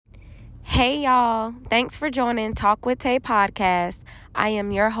Hey y'all, thanks for joining Talk With Tay podcast. I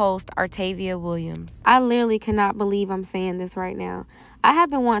am your host, Artavia Williams. I literally cannot believe I'm saying this right now. I have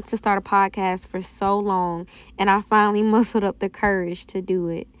been wanting to start a podcast for so long, and I finally muscled up the courage to do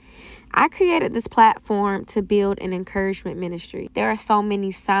it. I created this platform to build an encouragement ministry. There are so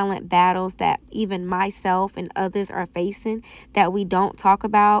many silent battles that even myself and others are facing that we don't talk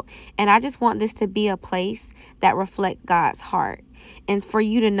about, and I just want this to be a place that reflects God's heart. And for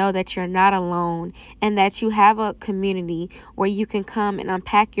you to know that you're not alone and that you have a community where you can come and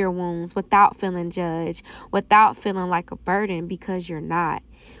unpack your wounds without feeling judged, without feeling like a burden, because you're not.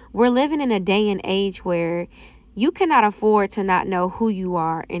 We're living in a day and age where you cannot afford to not know who you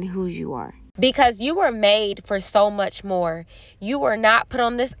are and whose you are. Because you were made for so much more. You were not put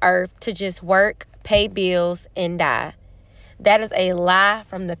on this earth to just work, pay bills, and die. That is a lie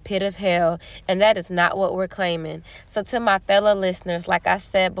from the pit of hell, and that is not what we're claiming. So to my fellow listeners, like I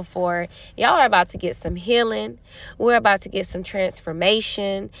said before, y'all are about to get some healing. We're about to get some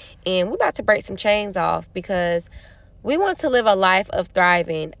transformation, and we're about to break some chains off because we want to live a life of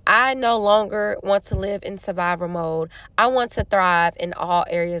thriving. I no longer want to live in survival mode. I want to thrive in all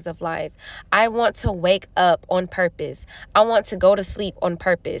areas of life. I want to wake up on purpose. I want to go to sleep on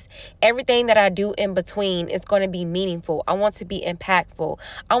purpose. Everything that I do in between is going to be meaningful. I want to be impactful.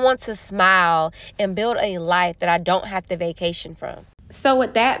 I want to smile and build a life that I don't have to vacation from. So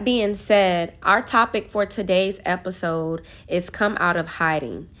with that being said, our topic for today's episode is come out of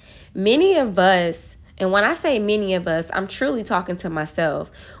hiding. Many of us, and when I say many of us, I'm truly talking to myself.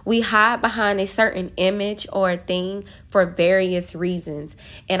 We hide behind a certain image or a thing for various reasons.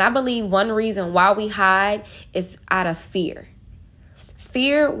 And I believe one reason why we hide is out of fear.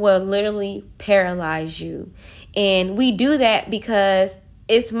 Fear will literally paralyze you. And we do that because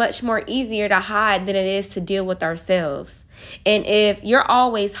it's much more easier to hide than it is to deal with ourselves. And if you're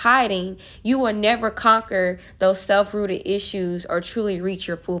always hiding, you will never conquer those self-rooted issues or truly reach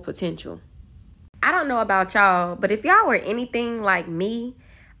your full potential. I don't know about y'all, but if y'all were anything like me,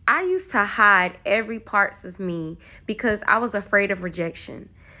 I used to hide every parts of me because I was afraid of rejection.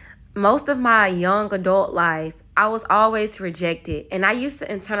 Most of my young adult life, I was always rejected, and I used to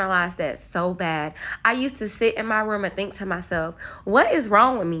internalize that so bad. I used to sit in my room and think to myself, what is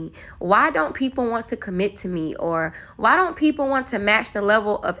wrong with me? Why don't people want to commit to me? Or why don't people want to match the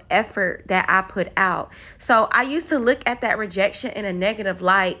level of effort that I put out? So I used to look at that rejection in a negative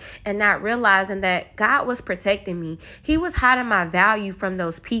light and not realizing that God was protecting me. He was hiding my value from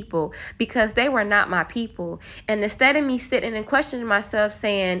those people because they were not my people. And instead of me sitting and questioning myself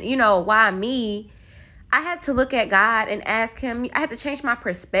saying, why me? I had to look at God and ask him, I had to change my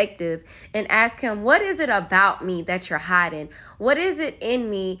perspective and ask him, what is it about me that you're hiding? What is it in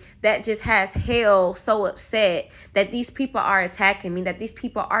me that just has hell so upset that these people are attacking me, that these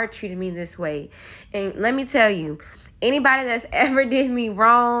people are treating me this way? And let me tell you, anybody that's ever did me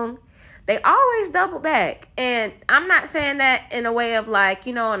wrong, they always double back. And I'm not saying that in a way of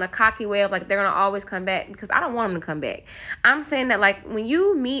in a cocky way of they're going to always come back, because I don't want them to come back. I'm saying that when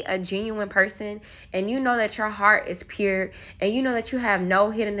you meet a genuine person and you know that your heart is pure and you know that you have no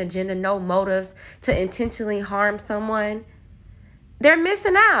hidden agenda, no motives to intentionally harm someone, they're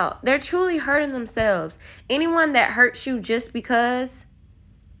missing out. They're truly hurting themselves. Anyone that hurts you just because,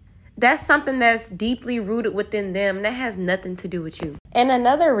 that's something that's deeply rooted within them, and that has nothing to do with you. And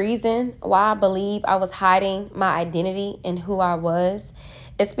another reason why I believe I was hiding my identity and who I was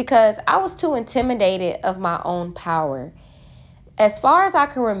is because I was too intimidated of my own power. As far as I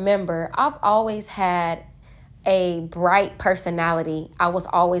can remember, I've always had a bright personality. I was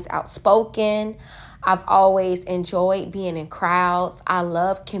always outspoken. I've always enjoyed being in crowds. I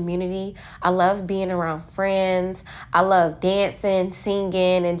love community. I love being around friends. I love dancing,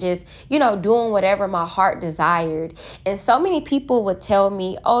 singing, and just, doing whatever my heart desired. And so many people would tell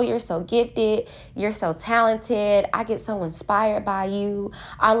me, oh, you're so gifted. You're so talented. I get so inspired by you.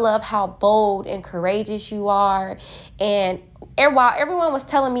 I love how bold and courageous you are. And while everyone was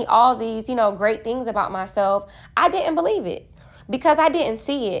telling me all these, great things about myself, I didn't believe it. Because I didn't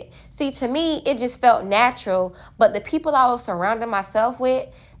see it. See, to me, it just felt natural. But the people I was surrounding myself with,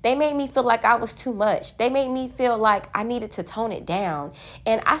 they made me feel like I was too much. They made me feel like I needed to tone it down.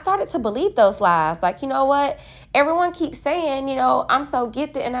 And I started to believe those lies. You know what? Everyone keeps saying, I'm so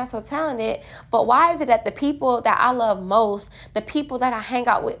gifted and I'm so talented. But why is it that the people that I love most, the people that I hang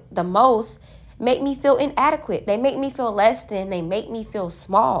out with the most, make me feel inadequate? They make me feel less than. They make me feel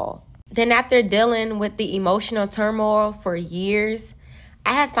small. Then after dealing with the emotional turmoil for years,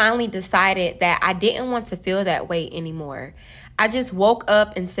 I had finally decided that I didn't want to feel that way anymore. I just woke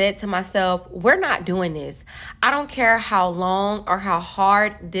up and said to myself, we're not doing this. I don't care how long or how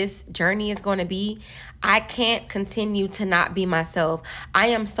hard this journey is going to be. I can't continue to not be myself. I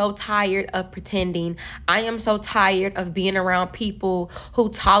am so tired of pretending. I am so tired of being around people who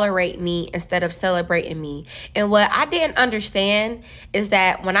tolerate me instead of celebrating me. And what I didn't understand is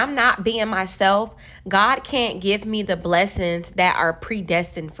that when I'm not being myself, God can't give me the blessings that are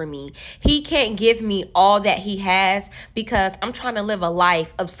predestined for me. He can't give me all that He has because I'm trying to live a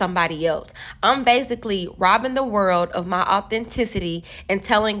life of somebody else. I'm basically robbing the world of my authenticity and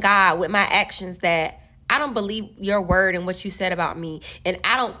telling God with my actions that I don't believe your word and what you said about me. And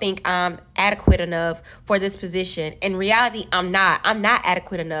I don't think I'm adequate enough for this position. In reality, I'm not. I'm not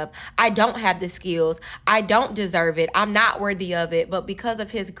adequate enough. I don't have the skills. I don't deserve it. I'm not worthy of it. But because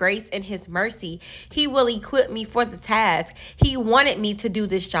of His grace and His mercy, He will equip me for the task. He wanted me to do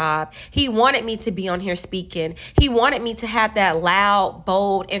this job. He wanted me to be on here speaking. He wanted me to have that loud,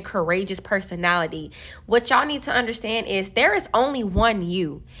 bold, and courageous personality. What y'all need to understand is there is only one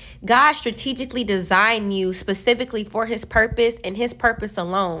you. God strategically designed you specifically for His purpose and His purpose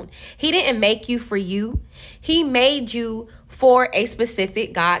alone. He didn't make you for you. He made you for a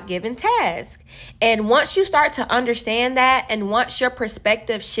specific God-given task. And once you start to understand that, and once your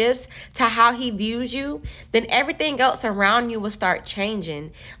perspective shifts to how He views you, then everything else around you will start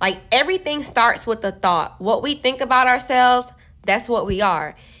changing. Like, everything starts with the thought. What we think about ourselves, that's what we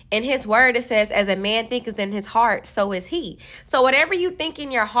are. In His word, it says, as a man thinketh in his heart, so is he. So whatever you think in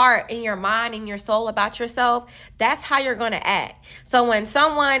your heart, in your mind, in your soul about yourself, that's how you're going to act. So when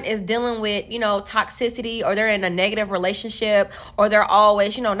someone is dealing with, toxicity, or they're in a negative relationship, or they're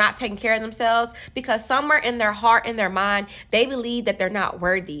always, not taking care of themselves, because somewhere in their heart, in their mind, they believe that they're not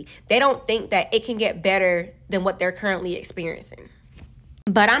worthy. They don't think that it can get better than what they're currently experiencing.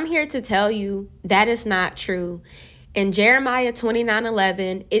 But I'm here to tell you that is not true. In Jeremiah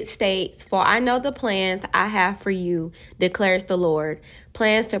 29:11, it states, "For I know the plans I have for you, declares the Lord,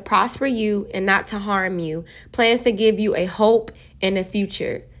 plans to prosper you and not to harm you, plans to give you a hope and a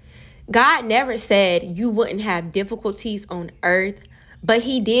future." God never said you wouldn't have difficulties on earth, but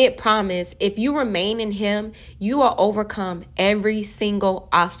He did promise if you remain in Him, you will overcome every single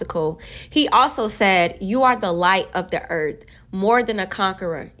obstacle. He also said you are the light of the earth, more than a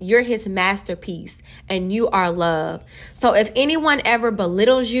conqueror. You're His masterpiece, and you are love. So if anyone ever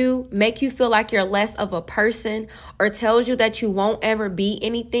belittles you, make you feel like you're less of a person, or tells you that you won't ever be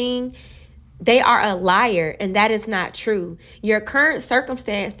anything, they are a liar, and that is not true. Your current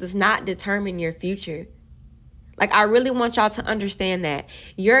circumstance does not determine your future. Like, I really want y'all to understand that.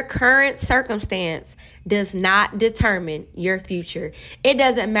 Your current circumstance does not determine your future. It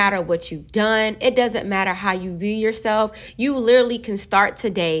doesn't matter what you've done. It doesn't matter how you view yourself. You literally can start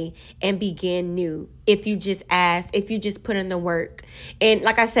today and begin new if you just ask, if you just put in the work. And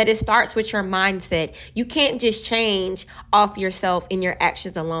like I said, it starts with your mindset. You can't just change off yourself in your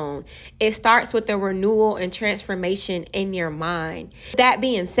actions alone. It starts with the renewal and transformation in your mind. That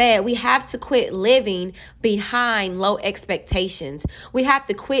being said, we have to quit living behind low expectations. We have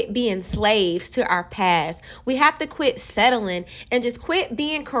to quit being slaves to our past. We have to quit settling and just quit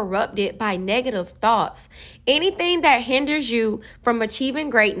being corrupted by negative thoughts. Anything that hinders you from achieving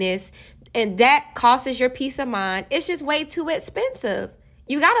greatness and that costs your peace of mind, it's just way too expensive.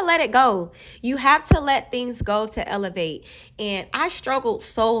 You got to let it go. You have to let things go to elevate. And I struggled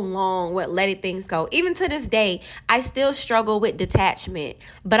so long with letting things go. Even to this day, I still struggle with detachment,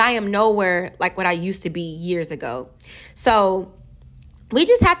 but I am nowhere like what I used to be years ago. So we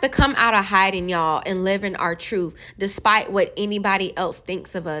just have to come out of hiding, y'all, and live in our truth, despite what anybody else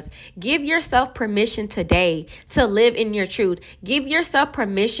thinks of us. Give yourself permission today to live in your truth. Give yourself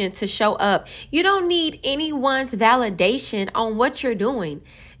permission to show up. You don't need anyone's validation on what you're doing.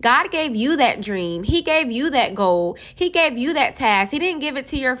 God gave you that dream. He gave you that goal. He gave you that task. He didn't give it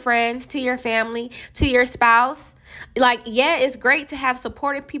to your friends, to your family, to your spouse. Like, yeah, it's great to have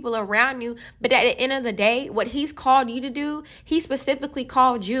supportive people around you, but at the end of the day, what He's called you to do, He specifically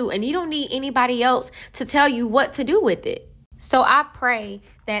called you, and you don't need anybody else to tell you what to do with it. So I pray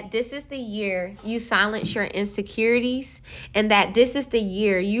that this is the year you silence your insecurities, and that this is the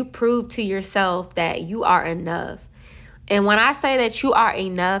year you prove to yourself that you are enough. And when I say that you are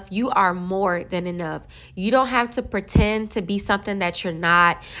enough, you are more than enough. You don't have to pretend to be something that you're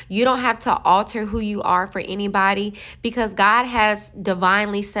not. You don't have to alter who you are for anybody, because God has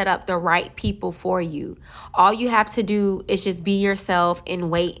divinely set up the right people for you. All you have to do is just be yourself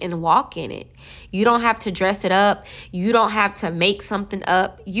and wait and walk in it. You don't have to dress it up. You don't have to make something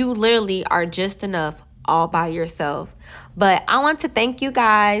up. You literally are just enough all by yourself. But I want to thank you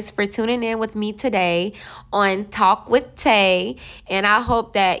guys for tuning in with me today on Talk with Tay. And I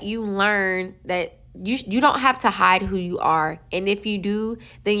hope that you learn that you don't have to hide who you are. And if you do,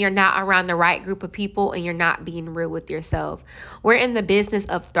 then you're not around the right group of people and you're not being real with yourself. We're in the business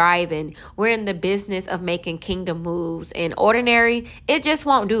of thriving. We're in the business of making kingdom moves. And ordinary, it just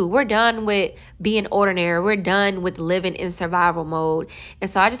won't do. We're done with being ordinary. We're done with living in survival mode. And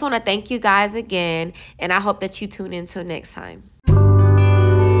so I just want to thank you guys again. And I hope that you tune in till next time.